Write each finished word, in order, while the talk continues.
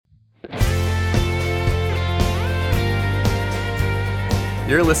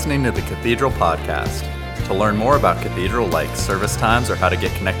You're listening to the Cathedral Podcast. To learn more about Cathedral, like service times or how to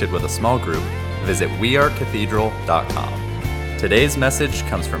get connected with a small group, visit wearecathedral.com. Today's message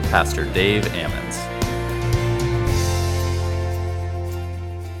comes from Pastor Dave Ammons.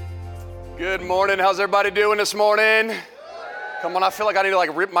 Good morning. How's everybody doing this morning? Come on, I feel like I need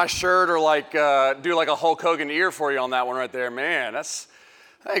to rip my shirt or do a Hulk Hogan ear for you on that one right there. Man,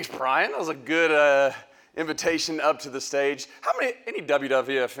 thanks, Brian. That was a good invitation up to the stage. Any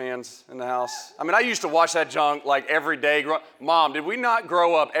WWF fans in the house? I mean, I used to watch that junk every day. Mom, did we not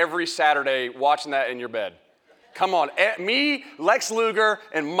grow up every Saturday watching that in your bed? Come on, me, Lex Luger,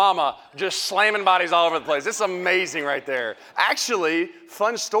 and Mama just slamming bodies all over the place. It's amazing right there. Actually,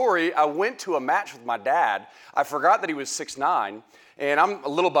 fun story, I went to a match with my dad. I forgot that he was 6'9", and I'm a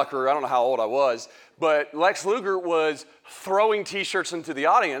little buckaroo. I don't know how old I was, but Lex Luger was throwing T-shirts into the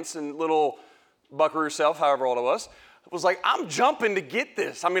audience, and little buckaroo self, however old I was like, I'm jumping to get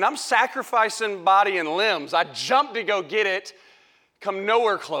this. I mean, I'm sacrificing body and limbs. I jumped to go get it, come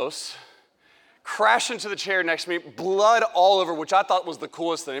nowhere close, crash into the chair next to me, blood all over, which I thought was the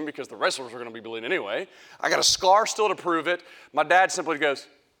coolest thing because the wrestlers were going to be bleeding anyway. I got a scar still to prove it. My dad simply goes,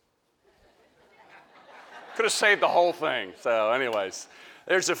 could have saved the whole thing. So anyways,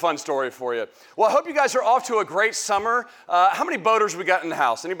 there's a fun story for you. Well, I hope you guys are off to a great summer. How many boaters we got in the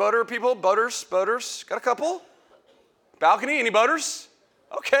house? Any boater people? Boaters? Got a couple? Balcony? Any boaters?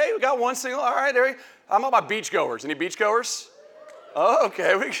 Okay, we got one single. All right, I'm on my beach goers. Any beach goers? Oh,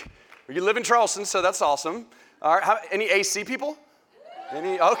 okay. You live in Charleston, so that's awesome. All right, any AC people?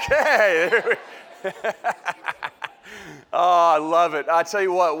 Okay. Oh, I love it. I tell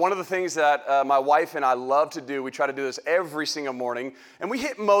you what, one of the things that my wife and I love to do, we try to do this every single morning, and we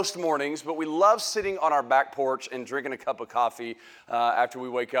hit most mornings, but we love sitting on our back porch and drinking a cup of coffee after we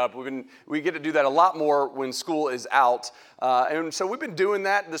wake up. We get to do that a lot more when school is out, and so we've been doing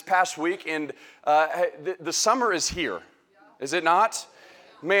that this past week, and the summer is here, is it not?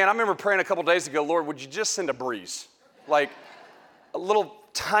 Man, I remember praying a couple days ago, Lord, would you just send a breeze? Like a little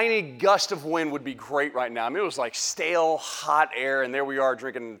tiny gust of wind would be great right now. I mean, it was like stale, hot air, and there we are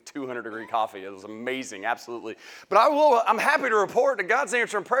drinking 200-degree coffee. It was amazing, absolutely. But I'm happy to report that God's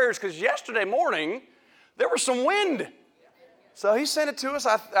answering prayers because yesterday morning, there was some wind. So he sent it to us.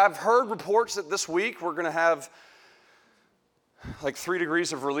 I've heard reports that this week we're going to have 3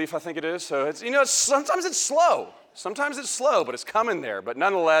 degrees of relief, I think it is. So sometimes it's slow. Sometimes it's slow, but it's coming there. But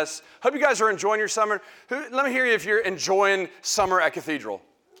nonetheless, hope you guys are enjoying your summer. Let me hear you if you're enjoying summer at Cathedral.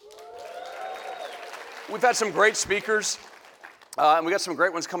 We've had some great speakers, and we got some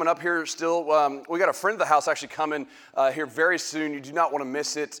great ones coming up here still. We got a friend of the house actually coming here very soon. You do not want to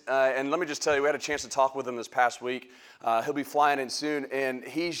miss it. And let me just tell you, we had a chance to talk with him this past week. He'll be flying in soon, and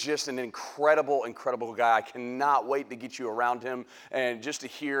he's just an incredible, incredible guy. I cannot wait to get you around him and just to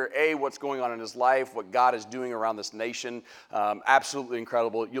hear, what's going on in his life, what God is doing around this nation. Absolutely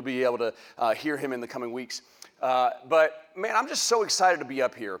incredible. You'll be able to hear him in the coming weeks. But, man, I'm just so excited to be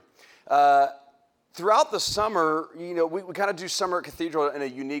up here. Throughout the summer, we kind of do summer at Cathedral in a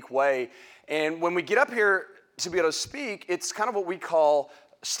unique way. And when we get up here to be able to speak, it's kind of what we call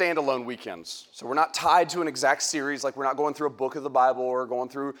standalone weekends. So we're not tied to an exact series, we're not going through a book of the Bible or going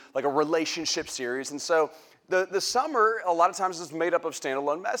through a relationship series. And so the summer, a lot of times, is made up of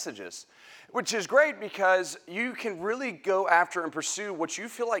standalone messages, which is great because you can really go after and pursue what you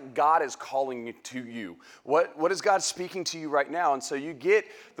feel like God is calling to you. What is God speaking to you right now? And so you get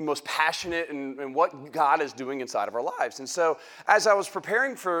the most passionate in what God is doing inside of our lives. And so as I was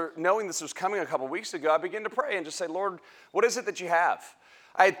preparing for knowing this was coming a couple weeks ago, I began to pray and just say, Lord, what is it that you have?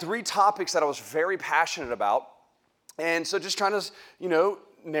 I had 3 topics that I was very passionate about. And so just trying to,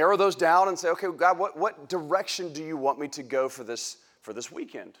 narrow those down and say, okay, God, what direction do you want me to go for this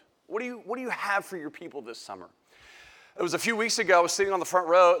weekend? What do you have for your people this summer? It was a few weeks ago, I was sitting on the front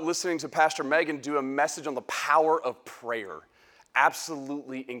row listening to Pastor Megan do a message on the power of prayer.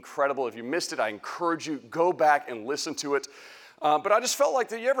 Absolutely incredible. If you missed it, I encourage you, go back and listen to it. But I just felt like,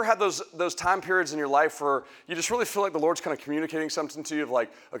 you ever had those time periods in your life where you just really feel like the Lord's kind of communicating something to you of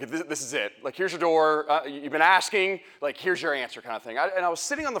okay, this is it. Here's your door. You've been asking. Here's your answer kind of thing. And I was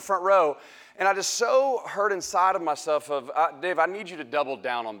sitting on the front row, and I just so heard inside of myself of, Dave, I need you to double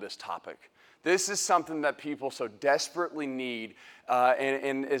down on this topic. This is something that people so desperately need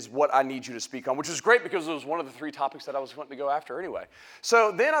and is what I need you to speak on, which is great because it was one of the 3 topics that I was wanting to go after anyway.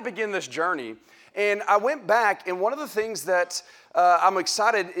 So then I began this journey, and I went back, and one of the things that I'm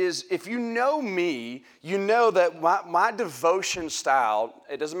excited is if you know me, you know that my devotion style,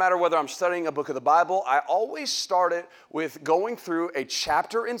 it doesn't matter whether I'm studying a book of the Bible, I always start it with going through a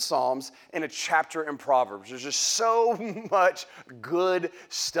chapter in Psalms and a chapter in Proverbs. There's just so much good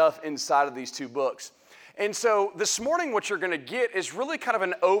stuff inside of these two books. And so this morning what you're going to get is really kind of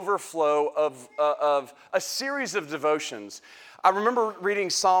an overflow of a series of devotions. I remember reading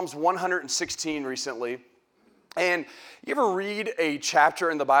Psalms 116 recently. And you ever read a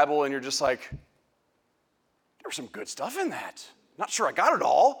chapter in the Bible and you're just like, there's some good stuff in that. Not sure I got it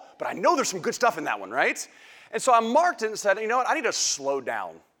all, but I know there's some good stuff in that one, right? And so I marked it and said, you know what, I need to slow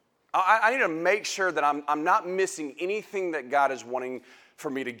down. I need to make sure that I'm not missing anything that God is wanting for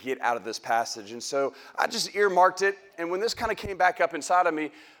me to get out of this passage. And so I just earmarked it, and when this kind of came back up inside of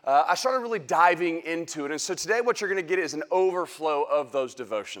me, I started really diving into it. And so today what you're going to get is an overflow of those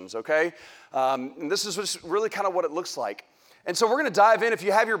devotions, okay? And this is just really kind of what it looks like. And so we're going to dive in. If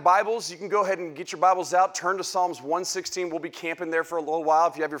you have your Bibles, you can go ahead and get your Bibles out, turn to Psalms 116. We'll be camping there for a little while.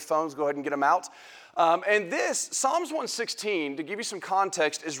 If you have your phones, go ahead and get them out. And this, Psalms 116, to give you some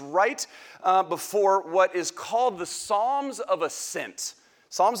context, is right before what is called the Psalms of Ascent.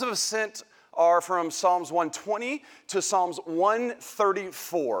 Psalms of Ascent are from Psalms 120 to Psalms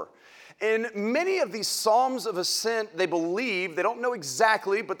 134. In many of these Psalms of Ascent, they believe, they don't know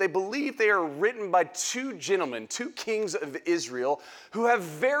exactly, but they believe they are written by two gentlemen, two kings of Israel, who have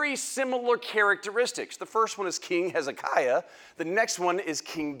very similar characteristics. The first one is King Hezekiah. The next one is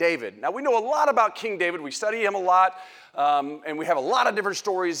King David. Now, we know a lot about King David. We study him a lot, and we have a lot of different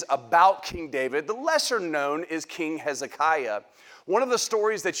stories about King David. The lesser known is King Hezekiah. One of the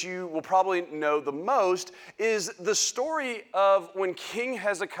stories that you will probably know the most is the story of when King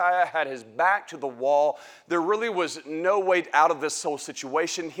Hezekiah had his back to the wall. There really was no way out of this whole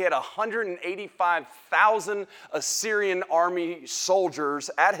situation. He had 185,000 Assyrian army soldiers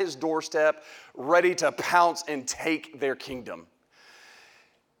at his doorstep, ready to pounce and take their kingdom.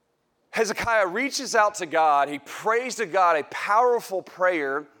 Hezekiah reaches out to God. He prays to God a powerful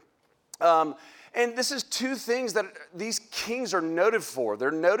prayer. And this is two things that these kings are noted for. They're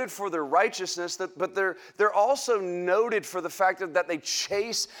noted for their righteousness, but they're also noted for the fact that they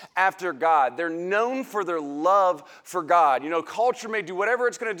chase after God. They're known for their love for God. You know, culture may do whatever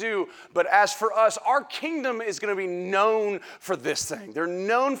it's going to do, but as for us, our kingdom is going to be known for this thing. They're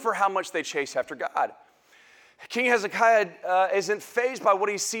known for how much they chase after God. King Hezekiah isn't fazed by what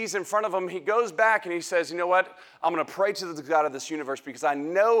he sees in front of him. He goes back and he says, you know what? I'm going to pray to the God of this universe because I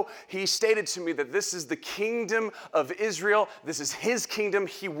know he stated to me that this is the kingdom of Israel. This is his kingdom.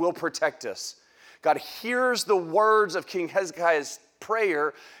 He will protect us. God hears the words of King Hezekiah's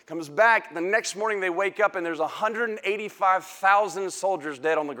prayer, comes back. The next morning they wake up and there's 185,000 soldiers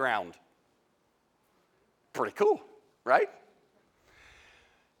dead on the ground. Pretty cool, right?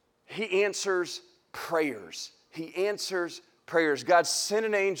 He answers prayers. He answers prayers. God sent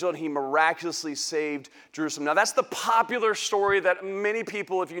an angel and he miraculously saved Jerusalem. Now that's the popular story that many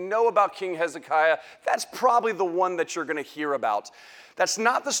people, if you know about King Hezekiah, that's probably the one that you're going to hear about. That's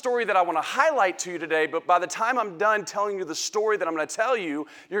not the story that I want to highlight to you today, but by the time I'm done telling you the story that I'm going to tell you,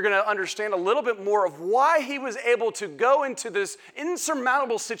 you're going to understand a little bit more of why he was able to go into this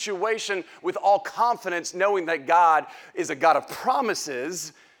insurmountable situation with all confidence, knowing that God is a God of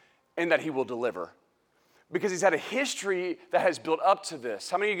promises and that he will deliver. Because he's had a history that has built up to this.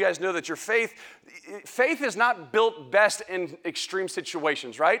 How many of you guys know that your faith is not built best in extreme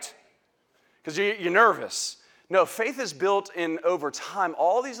situations, right? Because you're nervous. No, faith is built in over time.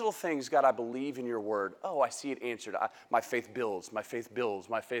 All these little things, God, I believe in your word. Oh, I see it answered. My faith builds, my faith builds,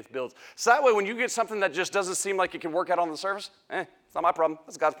 my faith builds. So that way when you get something that just doesn't seem like it can work out on the surface, it's not my problem.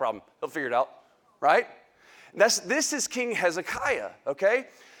 That's God's problem. He'll figure it out, right? This is King Hezekiah, okay?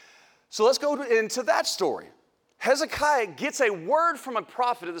 So let's go into that story. Hezekiah gets a word from a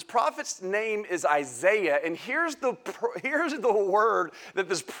prophet. This prophet's name is Isaiah. And here's the word that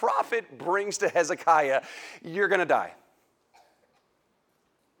this prophet brings to Hezekiah. You're going to die.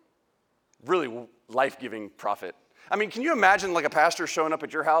 Really life-giving prophet. I mean, can you imagine like a pastor showing up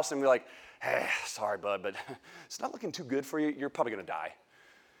at your house and be like, hey, sorry, bud, but it's not looking too good for you. You're probably going to die.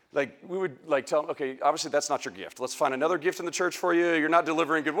 Like, we would like tell them, okay, obviously that's not your gift. Let's find another gift in the church for you. You're not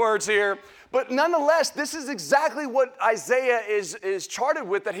delivering good words here. But nonetheless, this is exactly what Isaiah is charted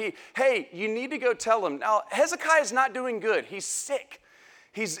with, that hey, you need to go tell him. Now, Hezekiah is not doing good. He's sick.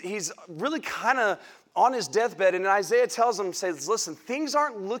 He's really kind of on his deathbed, and Isaiah tells him, says, listen, things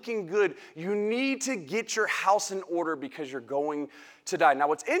aren't looking good. You need to get your house in order because you're going to die. Now,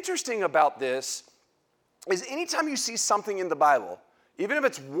 what's interesting about this is anytime you see something in the Bible, even if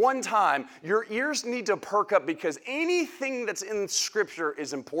it's one time, your ears need to perk up because anything that's in Scripture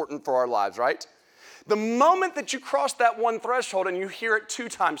is important for our lives, right? The moment that you cross that one threshold and you hear it 2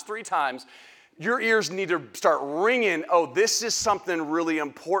 times, 3 times, your ears need to start ringing. Oh, this is something really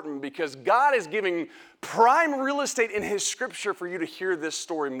important because God is giving prime real estate in His Scripture for you to hear this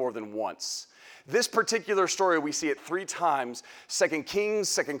story more than once. This particular story, we see it 3 times, 2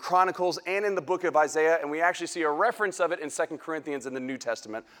 Kings, 2 Chronicles, and in the book of Isaiah, and we actually see a reference of it in 2 Corinthians in the New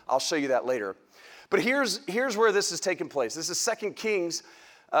Testament. I'll show you that later. But here's where this is taking place. This is 2 Kings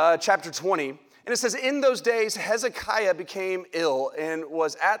chapter 20, and it says, "In those days Hezekiah became ill and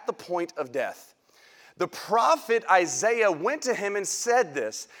was at the point of death. The prophet Isaiah went to him and said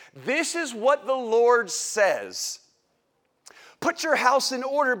this is what the Lord says. Put your house in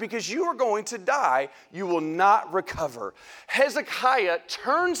order because you are going to die. You will not recover." Hezekiah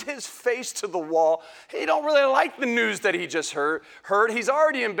turns his face to the wall. He don't really like the news that he just heard. He's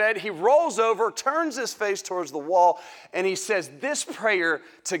already in bed. He rolls over, turns his face towards the wall, and he says this prayer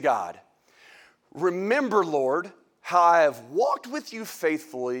to God. "Remember, Lord, how I have walked with you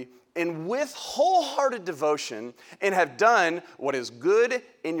faithfully and with wholehearted devotion and have done what is good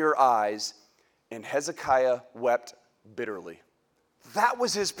in your eyes." And Hezekiah wept bitterly. That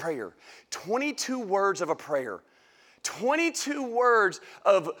was his prayer. 22 words of a prayer. 22 words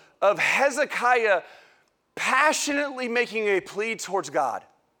of Hezekiah passionately making a plea towards God.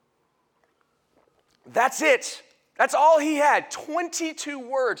 That's it. That's all he had, 22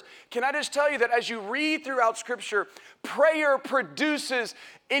 words. Can I just tell you that as you read throughout Scripture, prayer produces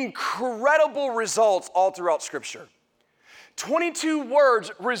incredible results all throughout Scripture. 22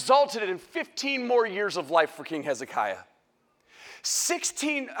 words resulted in 15 more years of life for King Hezekiah.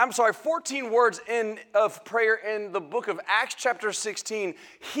 14 words of prayer in the book of Acts chapter 16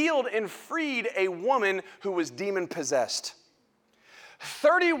 healed and freed a woman who was demon-possessed.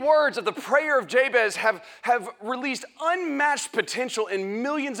 30 words of the prayer of Jabez have released unmatched potential in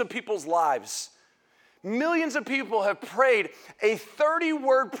millions of people's lives. Millions of people have prayed a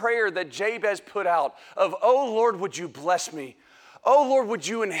 30-word prayer that Jabez put out of, "Oh Lord, would you bless me? Oh Lord, would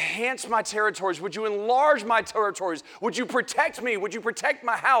you enhance my territories? Would you enlarge my territories? Would you protect me? Would you protect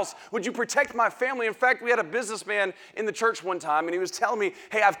my house? Would you protect my family?" In fact, we had a businessman in the church one time, and he was telling me,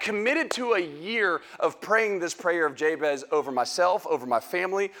 "Hey, I've committed to a year of praying this prayer of Jabez over myself, over my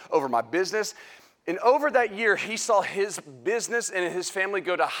family, over my business." And over that year, he saw his business and his family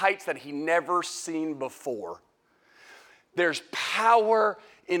go to heights that he never seen before. There's power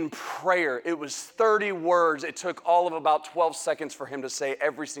in prayer. It was 30 words. It took all of about 12 seconds for him to say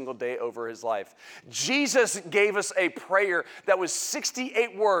every single day over his life. Jesus gave us a prayer that was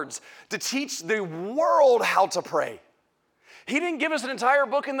 68 words to teach the world how to pray. He didn't give us an entire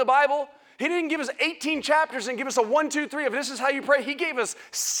book in the Bible. He didn't give us 18 chapters and give us a 1, 2, 3 of this is how you pray. He gave us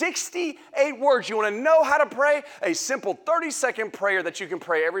 68 words. You want to know how to pray? A simple 30-second prayer that you can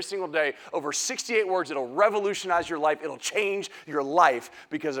pray every single day. Over 68 words. It'll revolutionize your life. It'll change your life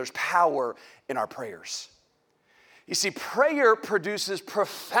because there's power in our prayers. You see, prayer produces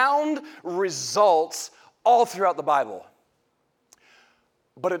profound results all throughout the Bible.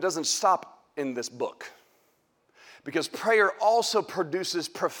 But it doesn't stop in this book. Because prayer also produces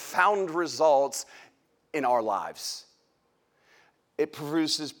profound results in our lives. It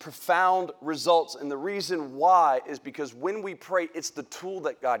produces profound results, and the reason why is because when we pray, it's the tool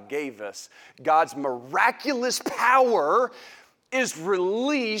that God gave us. God's miraculous power is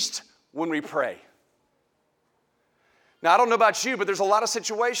released when we pray. Now, I don't know about you, but there's a lot of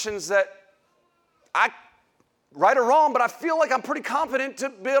situations that right or wrong, but I feel like I'm pretty confident to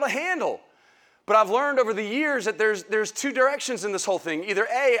be able to handle. But I've learned over the years that there's 2 directions in this whole thing. Either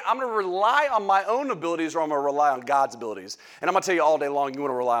A, I'm going to rely on my own abilities, or I'm going to rely on God's abilities. And I'm going to tell you all day long, you want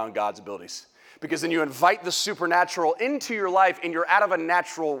to rely on God's abilities. Because then you invite the supernatural into your life and you're out of a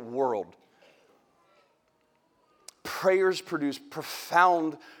natural world. Prayers produce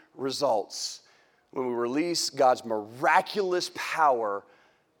profound results when we release God's miraculous power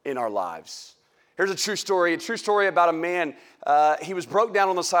in our lives. Here's a true story about a man. He was broke down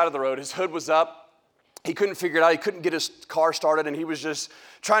on the side of the road. His hood was up. He couldn't figure it out. He couldn't get his car started, and he was just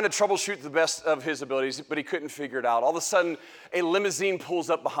trying to troubleshoot the best of his abilities, but he couldn't figure it out. All of a sudden, a limousine pulls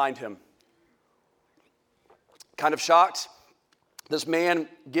up behind him. Kind of shocked. This man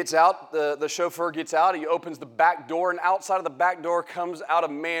gets out, the chauffeur gets out, he opens the back door, and outside of the back door comes out a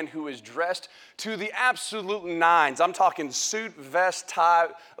man who is dressed to the absolute nines. I'm talking suit, vest, tie,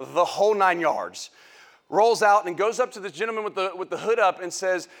 the whole 9 yards. Rolls out and goes up to the gentleman with the hood up and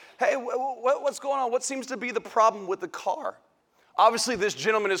says, "Hey, what's going on? What seems to be the problem with the car?" Obviously, this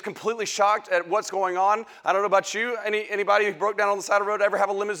gentleman is completely shocked at what's going on. I don't know about you. Anybody who broke down on the side of the road ever have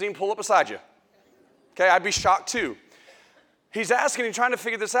a limousine pull up beside you? Okay, I'd be shocked too. He's asking and trying to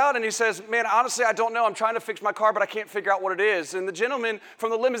figure this out, and he says, man, honestly, I don't know. I'm trying to fix my car, but I can't figure out what it is. And the gentleman from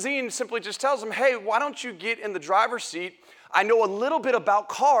the limousine simply just tells him, hey, why don't you get in the driver's seat? I know a little bit about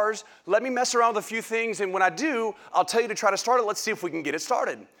cars. Let me mess around with a few things, and when I do, I'll tell you to try to start it. Let's see if we can get it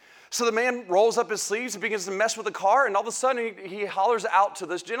started. So the man rolls up his sleeves and begins to mess with the car, and all of a sudden, he hollers out to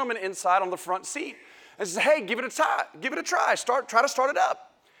this gentleman inside on the front seat and says, hey, give it a try. Try to start it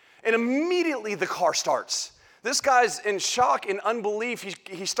up. And immediately the car starts. This guy's in shock and unbelief.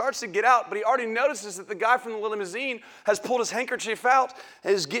 He starts to get out, but he already notices that the guy from the limousine has pulled his handkerchief out,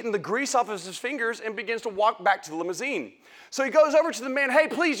 is getting the grease off of his fingers, and begins to walk back to the limousine. So he goes over to the man, hey,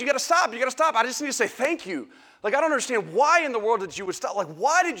 please, you gotta stop. I just need to say thank you. Like, I don't understand why in the world that you would stop. Like,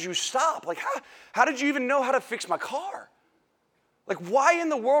 why did you stop? Like, how did you even know how to fix my car? Like, why in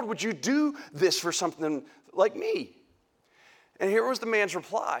the world would you do this for something like me? And here was the man's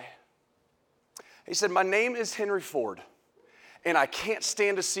reply. He said, my name is Henry Ford, and I can't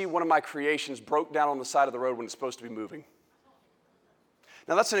stand to see one of my creations broke down on the side of the road when it's supposed to be moving.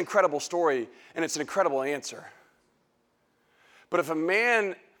 Now, that's an incredible story, and it's an incredible answer. But if a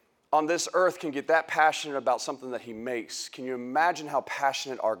man on this earth can get that passionate about something that he makes, can you imagine how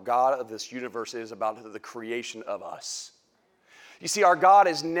passionate our God of this universe is about the creation of us? You see, our God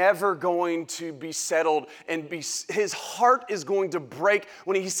is never going to be settled, and his heart is going to break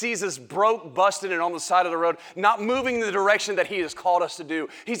when he sees us broke, busted, and on the side of the road, not moving in the direction that he has called us to do.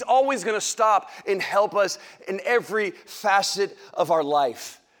 He's always going to stop and help us in every facet of our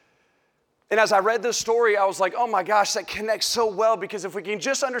life. And as I read this story, I was like, oh my gosh, that connects so well, because if we can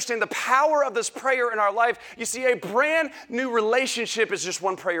just understand the power of this prayer in our life, you see, a brand new relationship is just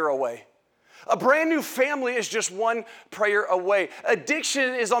one prayer away. A brand new family is just one prayer away.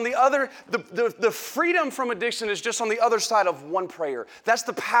 Addiction is on the other, the freedom from addiction is just on the other side of one prayer. That's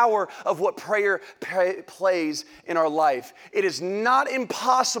the power of what prayer plays in our life. It is not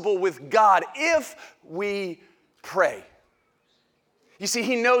impossible with God if we pray. You see,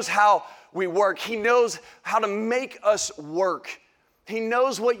 he knows how we work. He knows how to make us work. He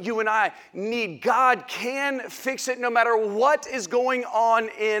knows what you and I need. God can fix it no matter what is going on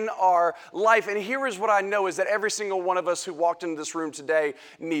in our life. And here is what I know is that every single one of us who walked into this room today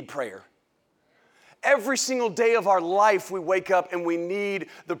need prayer. Every single day of our life, we wake up and we need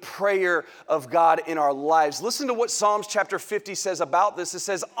the prayer of God in our lives. Listen to what Psalms chapter 50 says about this. It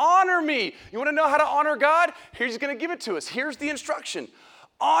says, honor me. You want to know how to honor God? He's going to give it to us. Here's the instruction.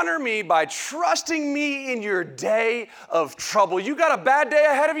 Honor me by trusting me in your day of trouble. You got a bad day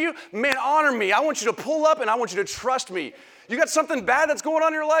ahead of you? Man, honor me. I want you to pull up and I want you to trust me. You got something bad that's going on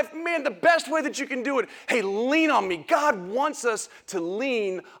in your life? Man, the best way that you can do it, hey, lean on me. God wants us to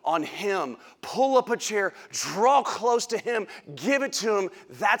lean on him. Pull up a chair, draw close to him, give it to him.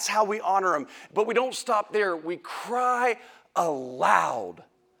 That's how we honor him. But we don't stop there. We cry aloud.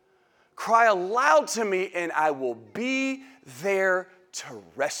 Cry aloud to me and I will be there to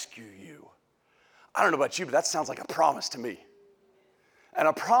rescue you. I don't know about you, but that sounds like a promise to me. And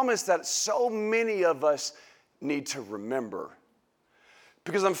a promise that so many of us need to remember.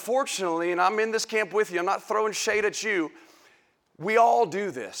 Because unfortunately, and I'm in this camp with you, I'm not throwing shade at you, we all do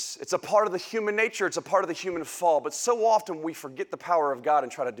this. It's a part of the human nature, it's a part of the human fall, but so often we forget the power of God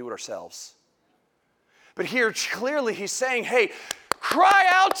and try to do it ourselves. But here, clearly, he's saying, hey, cry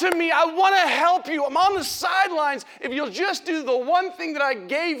out to me. I want to help you. I'm on the sidelines. If you'll just do the one thing that I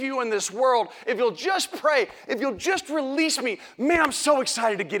gave you in this world, if you'll just pray, if you'll just release me, man, I'm so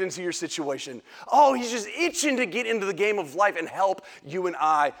excited to get into your situation. Oh, he's just itching to get into the game of life and help you and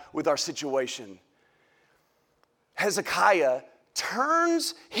I with our situation. Hezekiah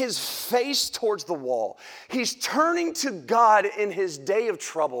turns his face towards the wall. He's turning to God in his day of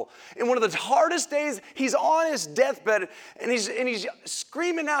trouble. In one of the hardest days, he's on his deathbed and he's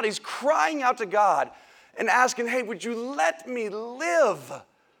screaming out, he's crying out to God and asking, hey, would you let me live?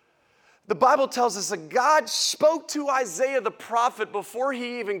 The Bible tells us that God spoke to Isaiah the prophet before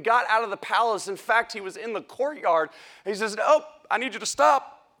he even got out of the palace. In fact, he was in the courtyard. He says, oh, I need you to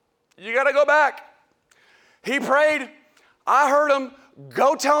stop. You got to go back. He prayed. I heard him.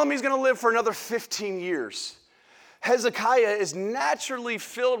 Go tell him he's going to live for another 15 years. Hezekiah is naturally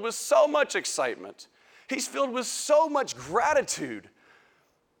filled with so much excitement. He's filled with so much gratitude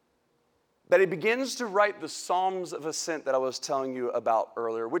that he begins to write the Psalms of Ascent that I was telling you about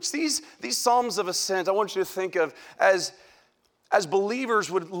earlier, which these Psalms of Ascent, I want you to think of as believers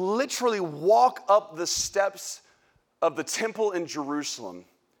would literally walk up the steps of the temple in Jerusalem,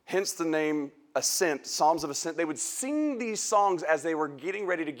 hence the name ascent, Psalms of Ascent, they would sing these songs as they were getting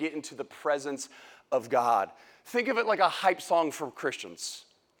ready to get into the presence of God. Think of it like a hype song for Christians.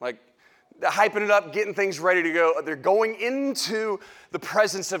 Like hyping it up, getting things ready to go. They're going into the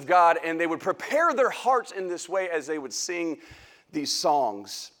presence of God, and they would prepare their hearts in this way as they would sing these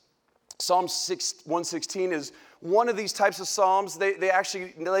songs. Psalm 116 is one of these types of psalms. They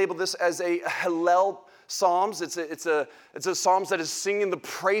actually label this as a Hallel Psalms. It's a Psalms that is singing the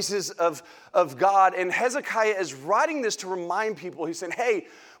praises of God. And Hezekiah is writing this to remind people. He's saying, hey,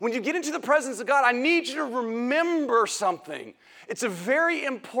 when you get into the presence of God, I need you to remember something. It's a very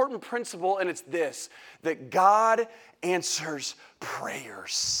important principle, and it's this, that God answers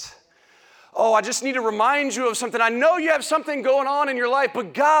prayers. Oh, I just need to remind you of something. I know you have something going on in your life,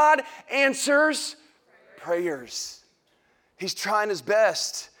 but God answers prayers. He's trying his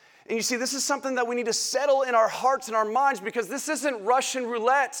best. And you see, this is something that we need to settle in our hearts and our minds, because this isn't Russian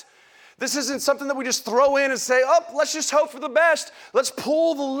roulette. This isn't something that we just throw in and say, oh, let's just hope for the best. Let's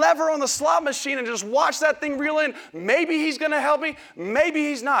pull the lever on the slot machine and just watch that thing reel in. Maybe he's going to help me. Maybe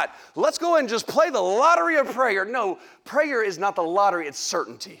he's not. Let's go and just play the lottery of prayer. No, prayer is not the lottery. It's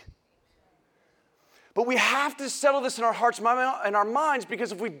certainty. But we have to settle this in our hearts and our minds,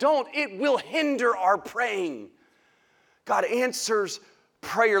 because if we don't, it will hinder our praying. God answers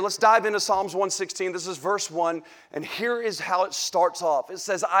prayer. Let's dive into Psalms 116. This is verse 1, and here is how it starts off. It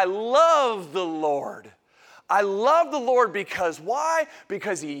says, I love the Lord. I love the Lord because, why?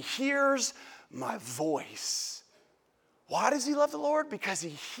 Because he hears my voice. Why does he love the Lord? Because he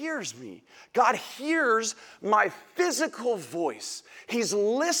hears me. God hears my physical voice. He's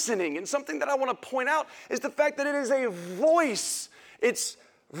listening. And something that I want to point out is the fact that it is a voice. It's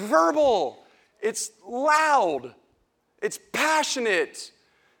verbal. It's loud. It's passionate.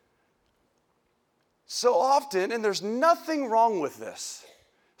 So often, and there's nothing wrong with this,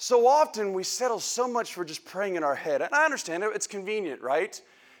 so often we settle so much for just praying in our head. And I understand it, it's convenient, right?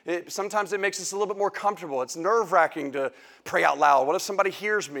 Sometimes it makes us a little bit more comfortable. It's nerve-wracking to pray out loud. What if somebody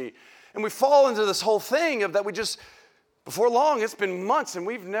hears me? And we fall into this whole thing of that we just, before long, it's been months and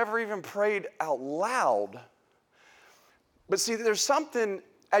we've never even prayed out loud. But see, there's something,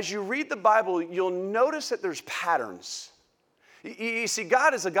 as you read the Bible, you'll notice that there's patterns. You see,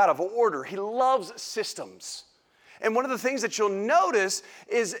 God is a God of order. He loves systems. And one of the things that you'll notice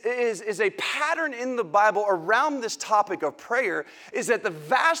is a pattern in the Bible around this topic of prayer is that the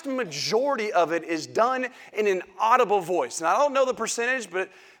vast majority of it is done in an audible voice. And I don't know the percentage, but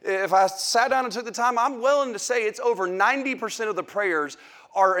if I sat down and took the time, I'm willing to say it's over 90% of the prayers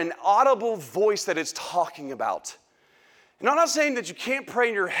are an audible voice that it's talking about. And I'm not saying that you can't pray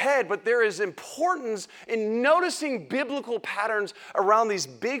in your head, but there is importance in noticing biblical patterns around these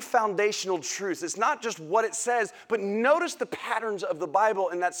big foundational truths. It's not just what it says, but notice the patterns of the Bible,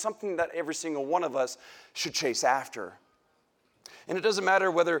 and that's something that every single one of us should chase after. And it doesn't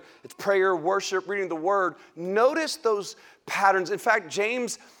matter whether it's prayer, worship, reading the Word. Notice those patterns. In fact,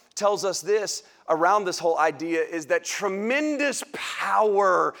 James tells us this around this whole idea is that tremendous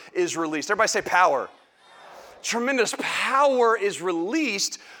power is released. Everybody say power. Tremendous power is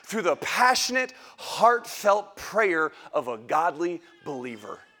released through the passionate, heartfelt prayer of a godly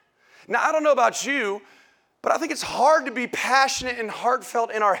believer. Now, I don't know about you, but I think it's hard to be passionate and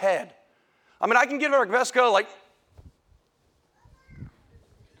heartfelt in our head. I mean, I can give it our best go, like,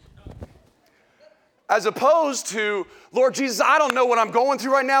 as opposed to, Lord Jesus, I don't know what I'm going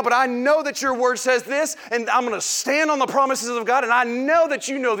through right now, but I know that your word says this, and I'm going to stand on the promises of God, and I know that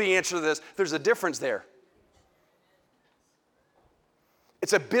you know the answer to this. There's a difference there.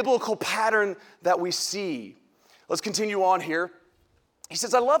 It's a biblical pattern that we see. Let's continue on here. He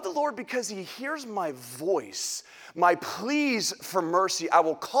says, I love the Lord because he hears my voice, my pleas for mercy. I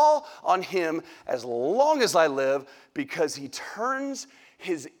will call on him as long as I live because he turns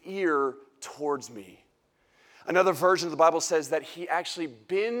his ear towards me. Another version of the Bible says that he actually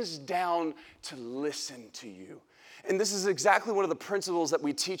bends down to listen to you. And this is exactly one of the principles that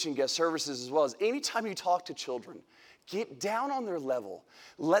we teach in guest services as well, is anytime you talk to children, get down on their level.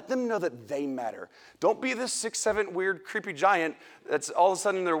 Let them know that they matter. Don't be this 6'7" weird, creepy giant that's all of a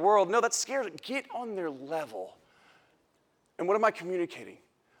sudden in their world. No, that's scary. Get on their level. And what am I communicating?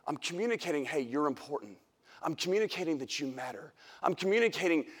 I'm communicating, hey, you're important. I'm communicating that you matter. I'm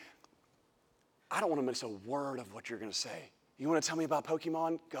communicating, I don't want to miss a word of what you're going to say. You want to tell me about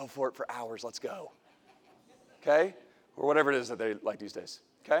Pokemon? Go for it for hours. Let's go. Okay? Or whatever it is that they like these days.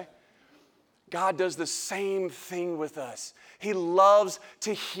 Okay? God does the same thing with us. He loves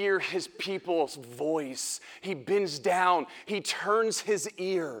to hear his people's voice. He bends down. He turns his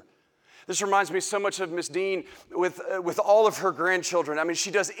ear. This reminds me so much of Miss Dean with all of her grandchildren. I mean,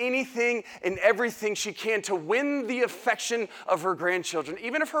 she does anything and everything she can to win the affection of her grandchildren.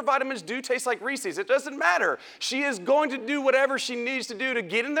 Even if her vitamins do taste like Reese's, it doesn't matter. She is going to do whatever she needs to do to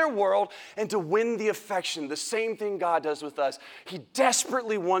get in their world and to win the affection. The same thing God does with us. He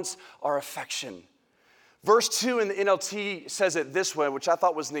desperately wants our affection. Verse 2 in the NLT says it this way, which I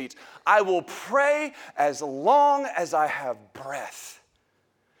thought was neat. I will pray as long as I have breath.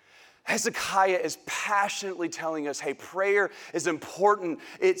 Hezekiah is passionately telling us, hey, prayer is important.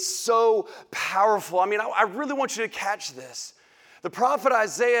 It's so powerful. I mean, I really want you to catch this. The prophet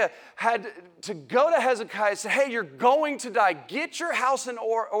Isaiah had to go to Hezekiah and say, hey, you're going to die. Get your house in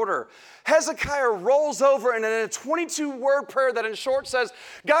order. Hezekiah rolls over and in a 22-word prayer that in short says,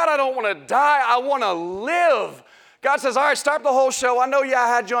 God, I don't want to die. I want to live. God says, all right, start the whole show. I know, I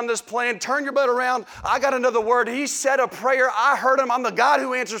had you on this plan. Turn your butt around. I got another word. He said a prayer. I heard him. I'm the God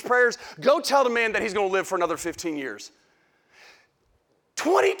who answers prayers. Go tell the man that he's going to live for another 15 years.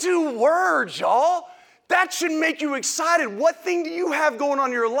 22 words, y'all. That should make you excited. What thing do you have going on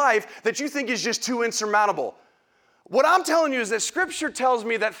in your life that you think is just too insurmountable? What I'm telling you is that Scripture tells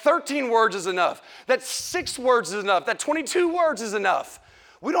me that 13 words is enough, that 6 words is enough, that 22 words is enough.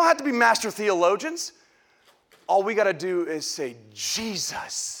 We don't have to be master theologians. All we got to do is say,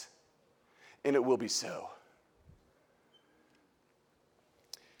 Jesus, and it will be so.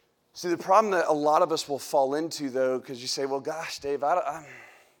 See, the problem that a lot of us will fall into, though, because you say, well, gosh, Dave,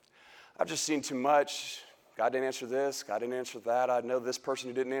 I've just seen too much. God didn't answer this. God didn't answer that. I know this person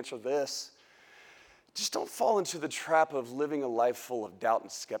who didn't answer this. Just don't fall into the trap of living a life full of doubt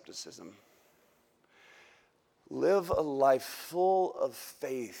and skepticism. Live a life full of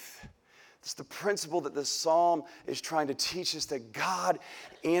faith. It's the principle that this psalm is trying to teach us, that God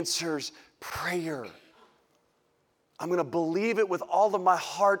answers prayer. I'm going to believe it with all of my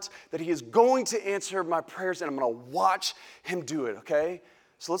heart that he is going to answer my prayers, and I'm going to watch him do it, okay?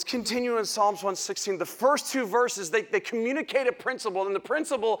 So let's continue in Psalms 116. The first 2 verses, they communicate a principle, and the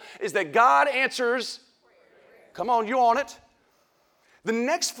principle is that God answers. Come on, you on it. The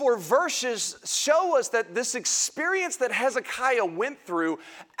next 4 verses show us that this experience that Hezekiah went through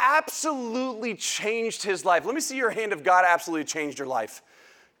absolutely changed his life. Let me see your hand if God absolutely changed your life.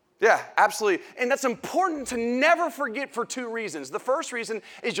 Yeah, absolutely. And that's important to never forget for 2 reasons. The first reason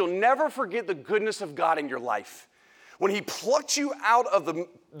is you'll never forget the goodness of God in your life. When he plucked you out of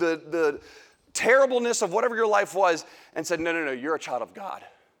the terribleness of whatever your life was and said, no, you're a child of God.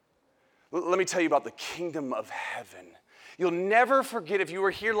 Let me tell you about the kingdom of heaven. You'll never forget, if you were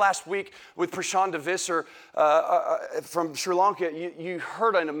here last week with Prashant Devisser from Sri Lanka, you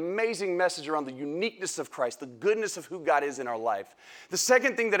heard an amazing message around the uniqueness of Christ, the goodness of who God is in our life. The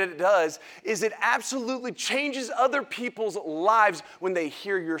second thing that it does is it absolutely changes other people's lives when they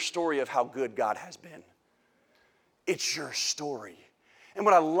hear your story of how good God has been. It's your story. And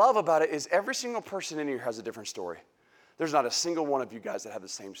what I love about it is every single person in here has a different story. There's not a single one of you guys that have the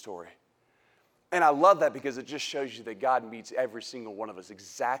same story. And I love that because it just shows you that God meets every single one of us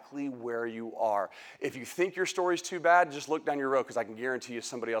exactly where you are. If you think your story's too bad, just look down your road, because I can guarantee you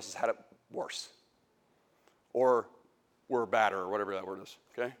somebody else has had it worse. Or we're badder, or whatever that word is,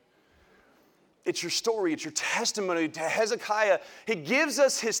 okay? It's your story, it's your testimony. To Hezekiah, he gives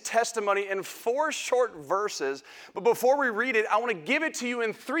us his testimony in 4 short verses. But before we read it, I want to give it to you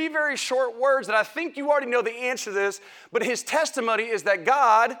in 3 very short words that I think you already know the answer to this. But his testimony is that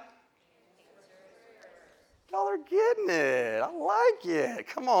God... Y'all are getting it. I like it.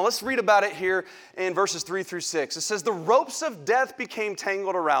 Come on, let's read about it here in verses 3 through 6. It says, the ropes of death became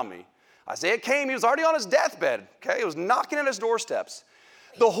tangled around me. Isaiah came, he was already on his deathbed, okay? He was knocking at his doorsteps.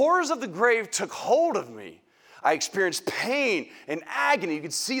 The horrors of the grave took hold of me. I experienced pain and agony. You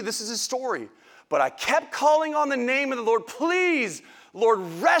can see this is his story. But I kept calling on the name of the Lord. Please, Lord,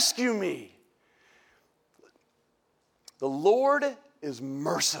 rescue me. The Lord is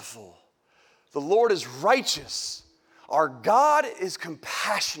merciful. The Lord is righteous. Our God is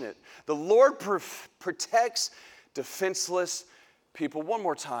compassionate. The Lord protects defenseless people. One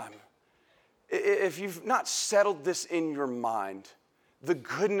more time. If you've not settled this in your mind, the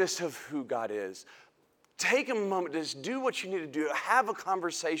goodness of who God is, take a moment to just do what you need to do. Have a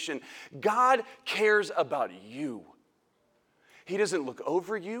conversation. God cares about you. He doesn't look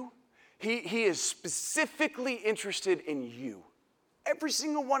over you. He is specifically interested in you. Every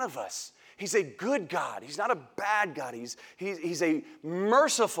single one of us. He's a good God. He's not a bad God. He's a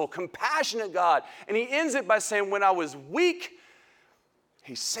merciful, compassionate God. And he ends it by saying, when I was weak,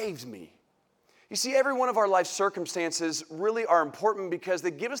 he saved me. You see, every one of our life circumstances really are important because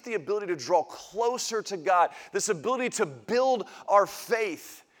they give us the ability to draw closer to God, this ability to build our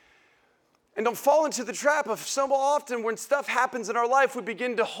faith. And don't fall into the trap of so often when stuff happens in our life, we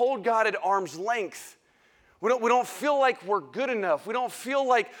begin to hold God at arm's length. We don't feel like we're good enough. We don't feel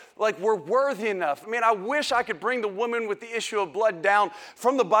like we're worthy enough. Man, I wish I could bring the woman with the issue of blood down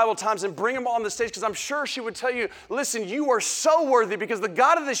from the Bible times and bring him on the stage, because I'm sure she would tell you, listen, you are so worthy, because the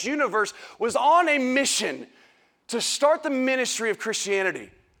God of this universe was on a mission to start the ministry of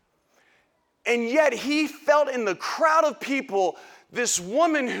Christianity. And yet he felt in the crowd of people, this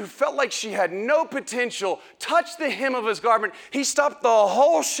woman who felt like she had no potential touched the hem of his garment. He stopped the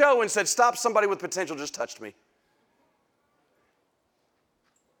whole show and said, stop, somebody with potential just touched me.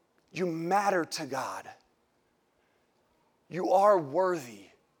 You matter to God. You are worthy.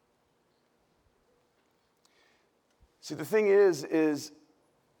 See, the thing is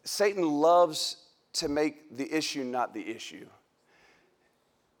Satan loves to make the issue not the issue.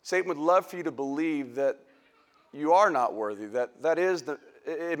 Satan would love for you to believe that you are not worthy,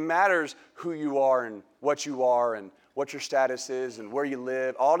 it matters who you are and what your status is and where you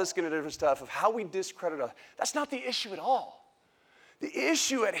live, all this kind of different stuff of how we discredit us. That's not the issue at all. The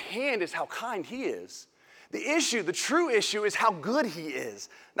issue at hand is how kind he is. The true issue is how good he is.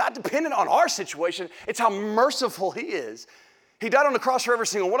 Not dependent on our situation, it's how merciful he is. He died on the cross for every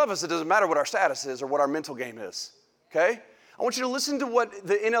single one of us. It doesn't matter what our status is or what our mental game is, okay? I want you to listen to what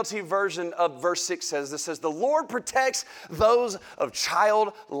the NLT version of verse 6 says. This says, the Lord protects those of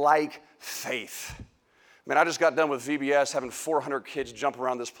childlike faith. Man, I just got done with VBS, having 400 kids jump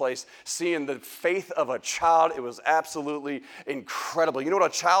around this place, seeing the faith of a child. It was absolutely incredible. You know what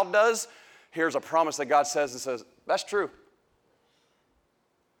a child does? Here's a promise that God says, that's true.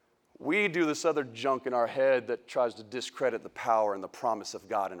 We do this other junk in our head that tries to discredit the power and the promise of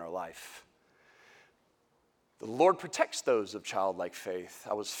God in our life. The Lord protects those of childlike faith.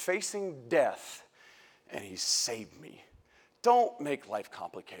 I was facing death, and he saved me. Don't make life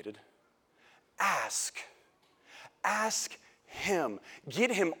complicated. Ask him.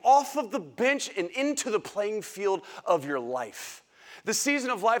 Get him off of the bench and into the playing field of your life. The season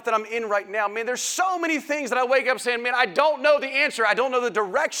of life that I'm in right now, man, there's so many things that I wake up saying, man, I don't know the answer. I don't know the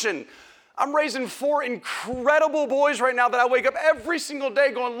direction. I'm raising 4 incredible boys right now that I wake up every single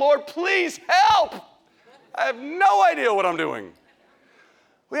day going, Lord, please help. I have no idea what I'm doing.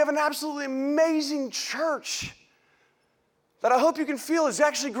 We have an absolutely amazing church that I hope you can feel is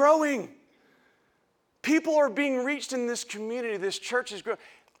actually growing. People are being reached in this community. This church is growing.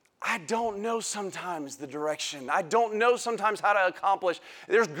 I don't know sometimes the direction. I don't know sometimes how to accomplish.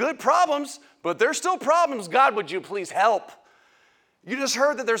 There's good problems, but there's still problems. God, would you please help? You just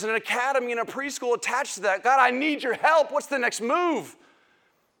heard that there's an academy and a preschool attached to that. God, I need your help. What's the next move?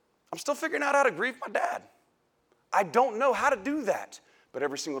 I'm still figuring out how to grieve my dad. I don't know how to do that. But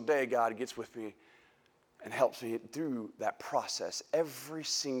every single day, God gets with me and helps me through that process every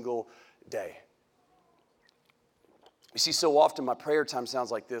single day. You see, so often my prayer time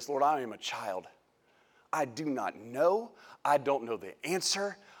sounds like this. Lord, I am a child. I do not know. I don't know the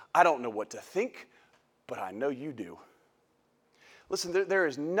answer. I don't know what to think, but I know you do. Listen, there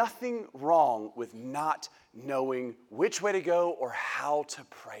is nothing wrong with not knowing which way to go or how to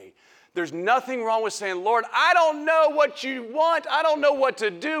pray. There's nothing wrong with saying, Lord, I don't know what you want. I don't know what to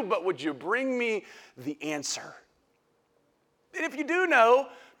do, but would you bring me the answer? And if you do know,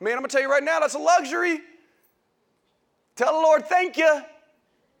 man, I'm going to tell you right now, that's a luxury. Tell the Lord, thank you.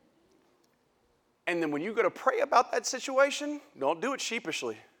 And then when you go to pray about that situation, don't do it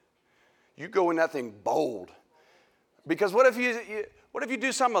sheepishly. You go in that thing bold. Because what if you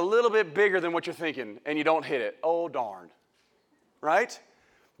do something a little bit bigger than what you're thinking and you don't hit it? Oh, darn. Right?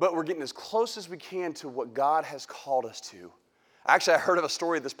 But we're getting as close as we can to what God has called us to. Actually, I heard of a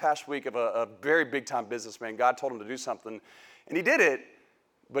story this past week of a very big-time businessman. God told him to do something, and he did it,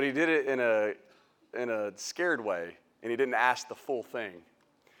 but he did it in a scared way, and he didn't ask the full thing.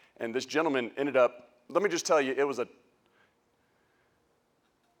 And this gentleman ended up, let me just tell you, it was a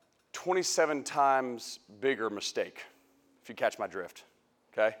 27 times bigger mistake, if you catch my drift,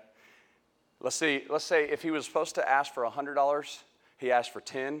 okay? Let's say if he was supposed to ask for $100, he asked for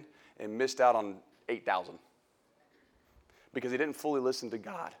 10 and missed out on 8,000 because he didn't fully listen to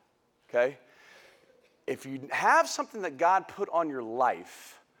God, okay? If you have something that God put on your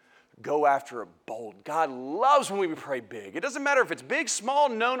life, go after it bold. God loves when we pray big. It doesn't matter if it's big, small,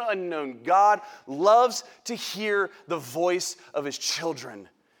 known, unknown. God loves to hear the voice of his children.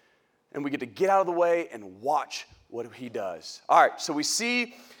 And we get to get out of the way and watch what he does. All right, so we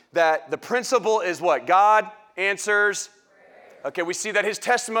see that the principle is what? God answers. Okay, we see that his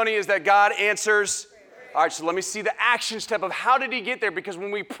testimony is that God answers. All right, so let me see the action step of how did he get there? Because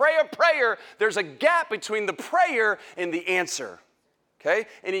when we pray a prayer, there's a gap between the prayer and the answer. Okay?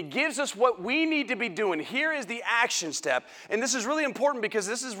 And he gives us what we need to be doing. Here is the action step. And this is really important because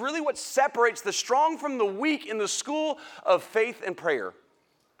this is really what separates the strong from the weak in the school of faith and prayer.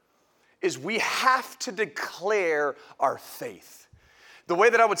 Is we have to declare our faith. The way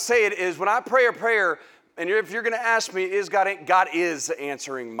that I would say it is when I pray a prayer, and if you're going to ask me, God is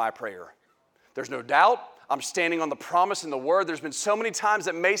answering my prayer. There's no doubt. I'm standing on the promise and the word. There's been so many times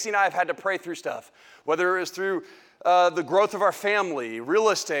that Macy and I have had to pray through stuff, whether it was through the growth of our family, real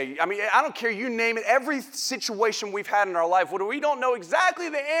estate. I mean, I don't care, you name it, every situation we've had in our life where we don't know exactly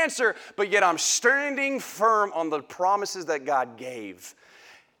the answer, but yet I'm standing firm on the promises that God gave.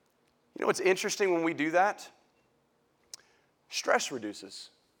 You know what's interesting when we do that? Stress reduces.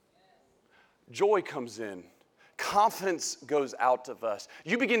 Joy comes in. Confidence goes out of us.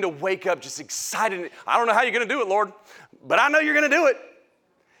 You begin to wake up just excited. I don't know how you're going to do it, Lord, but I know you're going to do it.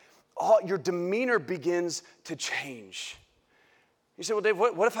 Your demeanor begins to change. You say, well, Dave,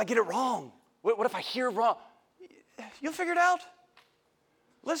 what if I get it wrong? What if I hear wrong? You'll figure it out.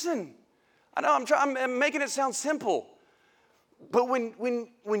 Listen, I know I'm making it sound simple. But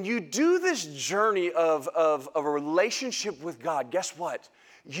when you do this journey of a relationship with God, guess what?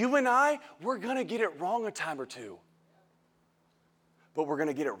 You and we're going to get it wrong a time or two. But we're going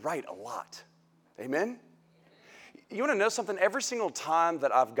to get it right a lot. Amen? You want to know something? Every single time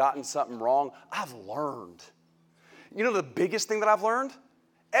that I've gotten something wrong, I've learned. You know the biggest thing that I've learned?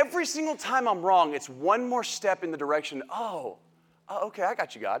 Every single time I'm wrong, it's one more step in the direction, okay, I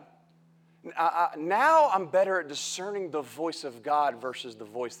got you, God. Now I'm better at discerning the voice of God versus the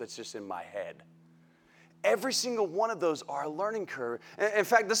voice that's just in my head. Every single one of those are a learning curve. In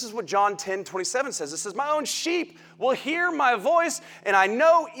fact, this is what John 10:27 says. It says, my own sheep will hear my voice, and I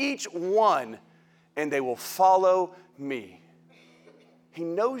know each one, and they will follow me. He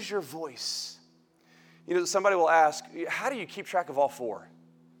knows your voice. You know, somebody will ask, how do you keep track of all four?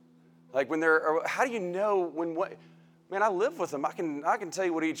 Like how do you know what? Man, I live with them. I can tell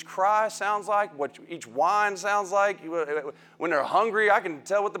you what each cry sounds like, what each whine sounds like. When they're hungry, I can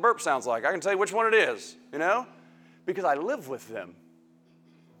tell what the burp sounds like. I can tell you which one it is, because I live with them.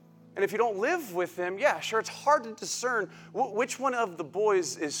 And if you don't live with them, yeah, sure, it's hard to discern which one of the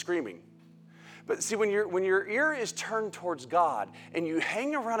boys is screaming. But see, when your ear is turned towards God and you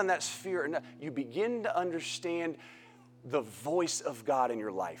hang around in that sphere, and you begin to understand the voice of God in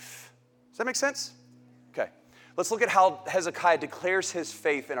your life. Does that make sense? Okay. Let's look at how Hezekiah declares his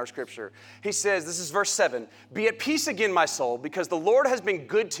faith in our scripture. He says, this is verse 7, be at peace again, my soul, because the Lord has been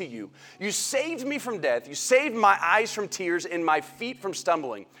good to you. You saved me from death. You saved my eyes from tears and my feet from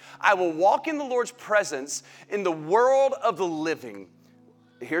stumbling. I will walk in the Lord's presence in the world of the living.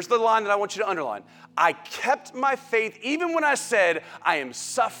 Here's the line that I want you to underline. I kept my faith even when I said, I am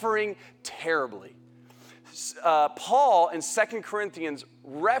suffering terribly. Paul in 2 Corinthians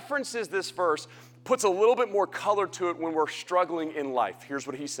references this verse, puts a little bit more color to it when we're struggling in life. Here's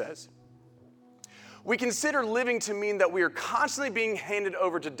what he says. We consider living to mean that we are constantly being handed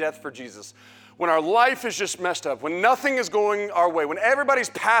over to death for Jesus. When our life is just messed up, when nothing is going our way, when everybody's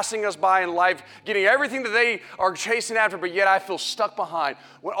passing us by in life, getting everything that they are chasing after, but yet I feel stuck behind.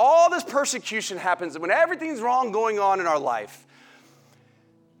 When all this persecution happens, when everything's wrong going on in our life,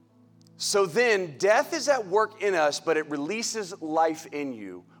 so then death is at work in us, but it releases life in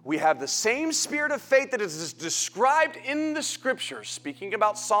you. We have the same spirit of faith that is described in the scriptures, speaking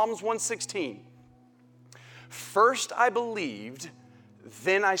about Psalms 116. First I believed,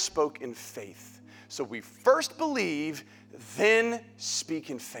 then I spoke in faith. So we first believe, then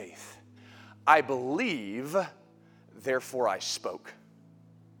speak in faith. I believe, therefore I spoke.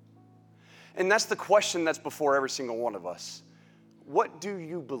 And that's the question that's before every single one of us. What do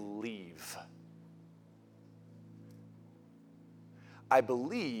you believe? I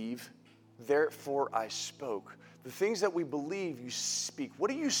believe, therefore I spoke. The things that we believe, you speak. What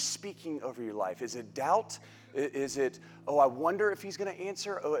are you speaking over your life? Is it doubt? Is it, I wonder if he's going to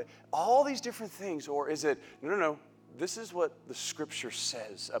answer? All these different things. Or is it, no, this is what the scripture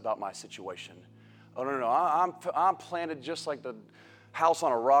says about my situation. Oh, no, I'm planted just like the house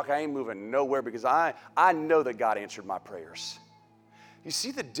on a rock. I ain't moving nowhere because I know that God answered my prayers. You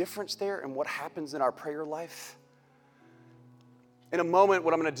see the difference there in what happens in our prayer life? In a moment,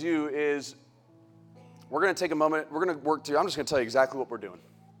 what I'm going to do is we're going to take a moment. We're going to work through. I'm just going to tell you exactly what we're doing.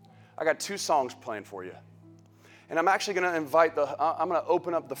 I got 2 songs planned for you. And I'm actually going to I'm going to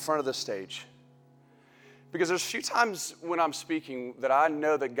open up the front of the stage. Because there's a few times when I'm speaking that I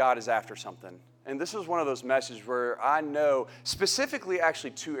know that God is after something. And this is one of those messages where I know specifically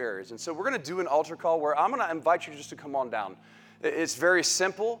actually 2 areas. And so we're going to do an altar call where I'm going to invite you just to come on down. It's very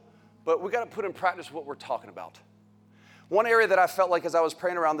simple, but we got to put in practice what we're talking about. One area that I felt like as I was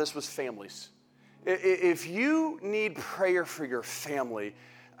praying around this was families. If you need prayer for your family,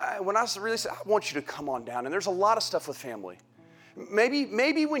 when I really said, I want you to come on down, and there's a lot of stuff with family.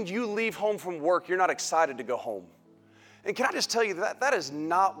 Maybe when you leave home from work, you're not excited to go home. And can I just tell you that is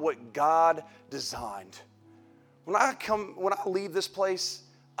not what God designed. When I leave this place,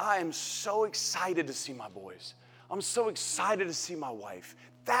 I am so excited to see my boys. I'm so excited to see my wife.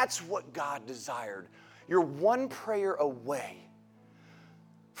 That's what God desired. You're one prayer away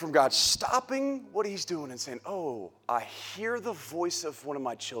from God stopping what he's doing and saying, oh, I hear the voice of one of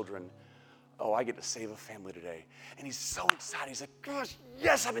my children. Oh, I get to save a family today. And he's so excited. He's like, gosh,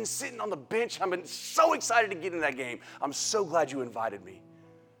 yes, I've been sitting on the bench. I've been so excited to get in that game. I'm so glad you invited me.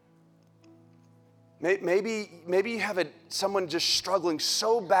 Maybe you have someone just struggling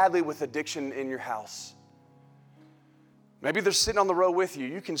so badly with addiction in your house. Maybe they're sitting on the row with you.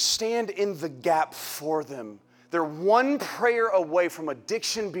 You can stand in the gap for them. They're one prayer away from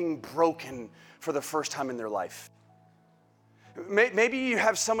addiction being broken for the first time in their life. Maybe you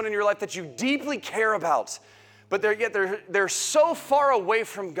have someone in your life that you deeply care about, but they're so far away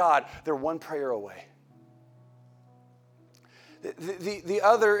from God, they're one prayer away. The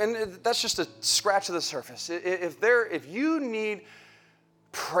other, and that's just a scratch of the surface. If you need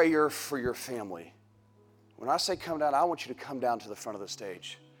prayer for your family, when I say come down, I want you to come down to the front of the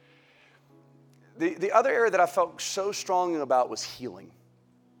stage. The other area that I felt so strongly about was healing.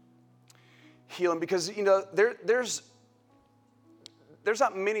 Healing, because there's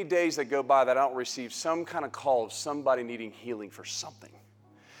not many days that go by that I don't receive some kind of call of somebody needing healing for something.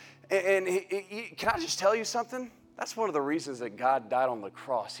 And can I just tell you something? That's one of the reasons that God died on the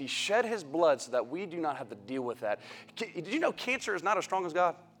cross. He shed his blood so that we do not have to deal with that. Did you know cancer is not as strong as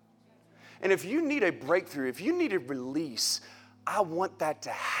God? And if you need a breakthrough, if you need a release, I want that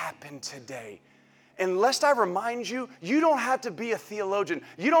to happen today. And lest I remind you, you don't have to be a theologian.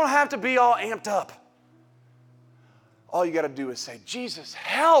 You don't have to be all amped up. All you got to do is say, Jesus,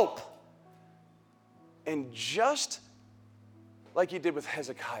 help. And just like you did with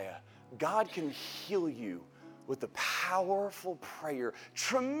Hezekiah, God can heal you with a powerful prayer.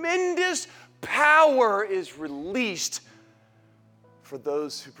 Tremendous power is released for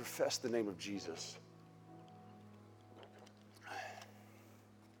those who profess the name of Jesus.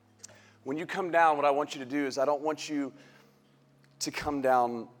 When you come down, what I want you to do is I don't want you to come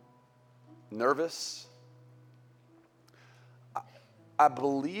down nervous. I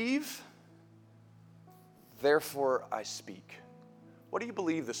believe, therefore I speak. What do you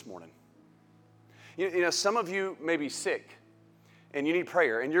believe this morning? You know, some of you may be sick and you need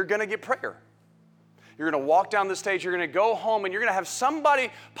prayer, and you're going to get prayer. You're going to walk down the stage, you're going to go home, and you're going to have somebody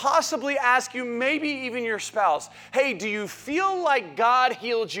possibly ask you, maybe even your spouse, hey, do you feel like God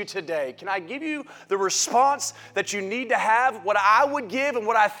healed you today? Can I give you the response that you need to have, what I would give and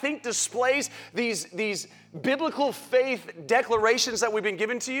what I think displays these biblical faith declarations that we've been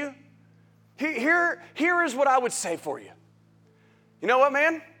given to you? Here is what I would say for you. You know what,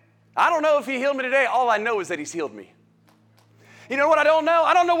 man? I don't know if he healed me today. All I know is that he's healed me. You know what I don't know?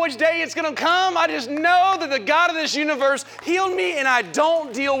 I don't know which day it's going to come. I just know that the God of this universe healed me, and I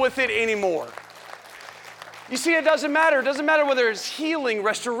don't deal with it anymore. You see, it doesn't matter. It doesn't matter whether it's healing,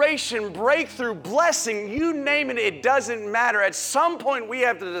 restoration, breakthrough, blessing, you name it, it doesn't matter. At some point, we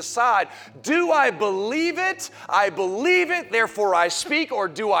have to decide, do I believe it? I believe it, therefore I speak, or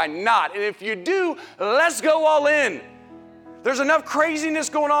do I not? And if you do, let's go all in. There's enough craziness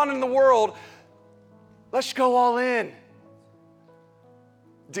going on in the world. Let's go all in.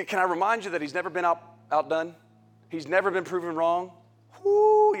 Can I remind you that he's never been outdone? He's never been proven wrong?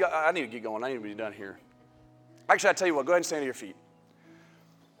 Whoo, I need to get going. I need to be done here. Actually, I tell you what, go ahead and stand to your feet.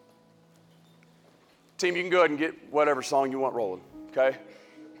 Team, you can go ahead and get whatever song you want rolling, okay?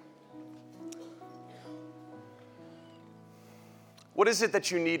 What is it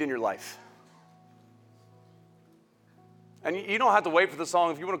that you need in your life? And you don't have to wait for the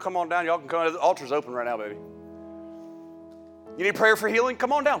song. If you want to come on down, y'all can come. The altar's open right now, baby. You need prayer for healing?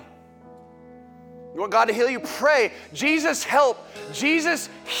 Come on down. You want God to heal you? Pray. Jesus, help. Jesus,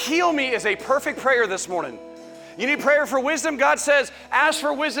 heal me is a perfect prayer this morning. You need prayer for wisdom? God says, ask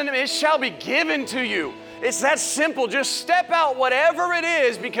for wisdom, and it shall be given to you. It's that simple. Just step out whatever it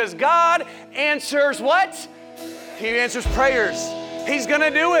is, because God answers what? He answers prayers. He's going to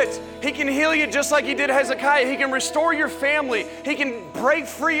do it. He can heal you just like he did Hezekiah. He can restore your family. He can break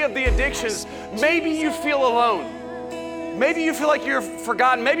free of the addictions. Maybe you feel alone. Maybe you feel like you're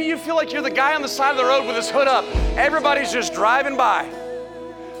forgotten. Maybe you feel like you're the guy on the side of the road with his hood up. Everybody's just driving by.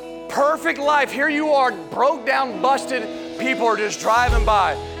 Perfect life. Here you are, broke down, busted. People are just driving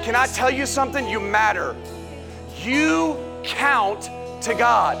by. Can I tell you something? You matter. you count to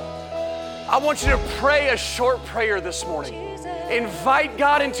God. I want you to pray a short prayer this morning. Invite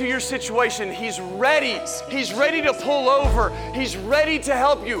God into your situation. He's ready. He's ready to pull over. He's ready to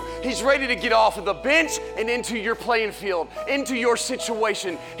help you. He's ready to get off of the bench and into your playing field, into your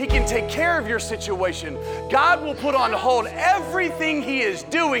situation. He can take care of your situation. God will put on hold everything He is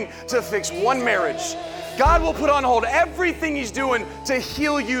doing to fix one marriage. God will put on hold everything He's doing to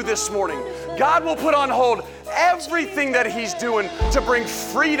heal you this morning. God will put on hold everything that He's doing to bring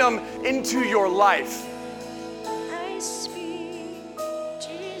freedom into your life.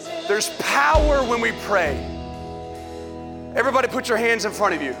 There's power when we pray. Everybody put your hands in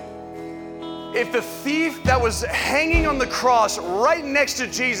front of you. If the thief that was hanging on the cross right next to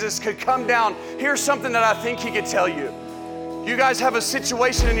Jesus could come down, here's something that I think he could tell you. You guys have a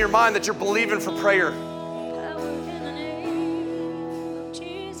situation in your mind that you're believing for prayer.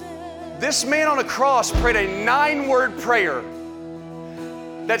 This man on a cross prayed a 9-word prayer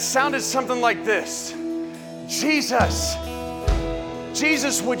that sounded something like this.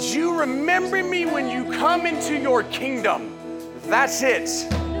 Jesus, would you remember me when you come into your kingdom? That's it.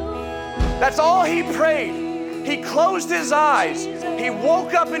 That's all he prayed. He closed his eyes. He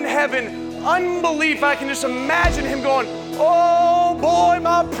woke up in heaven, unbelief. I can just imagine him going, oh boy,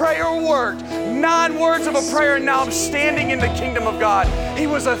 my prayer worked. 9 words of a prayer, and now I'm standing in the kingdom of God. He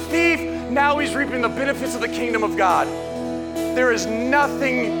was a thief, now he's reaping the benefits of the kingdom of God. There is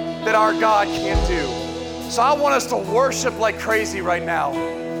nothing that our God can't do. So I want us to worship like crazy right now.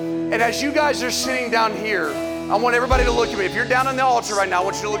 And as you guys are sitting down here, I want everybody to look at me. If you're down on the altar right now, I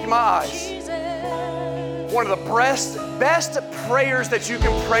want you to look in my eyes. One of the best prayers that you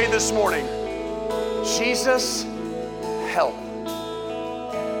can pray this morning. Jesus, help.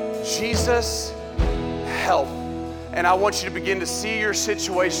 Jesus, help. And I want you to begin to see your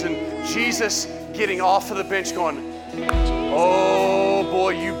situation. Jesus getting off of the bench going, oh boy,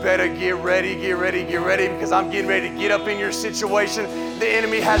 you better get ready, because I'm getting ready to get up in your situation. The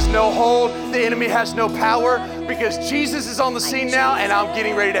enemy has no hold, the enemy has no power, because Jesus is on the scene now, and I'm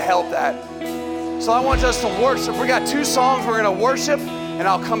getting ready to help that. So I want us to worship. We got 2 songs we're gonna worship, and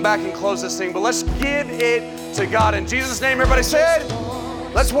I'll come back and close this thing. But let's give it to God. In Jesus' name, everybody said,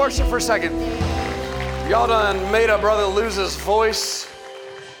 let's worship for a second. Y'all done made a brother lose his voice.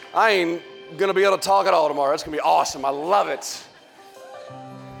 I ain't gonna be able to talk at all tomorrow. That's gonna be awesome. I love it.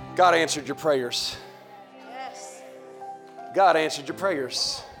 God answered your prayers. Yes. God answered your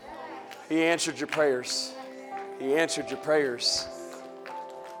prayers. He answered your prayers. He answered your prayers.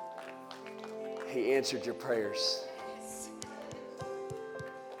 He answered your prayers.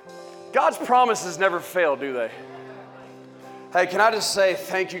 God's promises never fail, do they? Hey, can I just say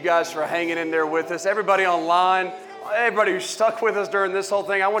thank you guys for hanging in there with us. Everybody online, everybody who stuck with us during this whole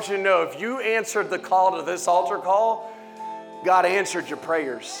thing, I want you to know if you answered the call to this altar call, God answered your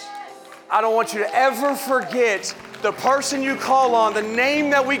prayers. I don't want you to ever forget the person you call on, the name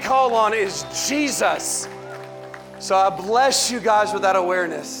that we call on is Jesus. So I bless you guys with that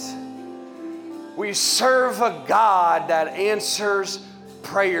awareness. We serve a God that answers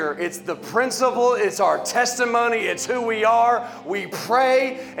prayer. It's the principle, it's our testimony, it's who we are. We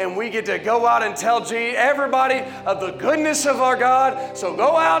pray and we get to go out and tell everybody of the goodness of our God. So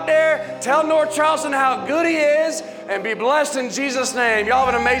go out there, tell North Charleston how good He is, and be blessed in Jesus' name. Y'all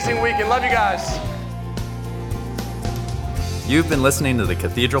have an amazing weekend. Love you guys. You've been listening to the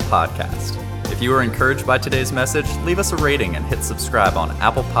Cathedral Podcast. If you were encouraged by today's message, leave us a rating and hit subscribe on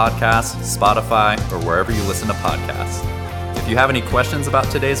Apple Podcasts, Spotify, or wherever you listen to podcasts. If you have any questions about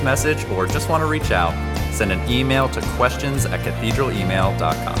today's message or just want to reach out, send an email to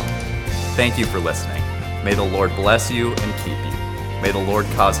questions@cathedralemail.com. Thank you for listening. May the Lord bless you and keep you. May the Lord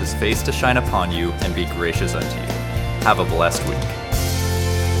cause His face to shine upon you and be gracious unto you. Have a blessed week.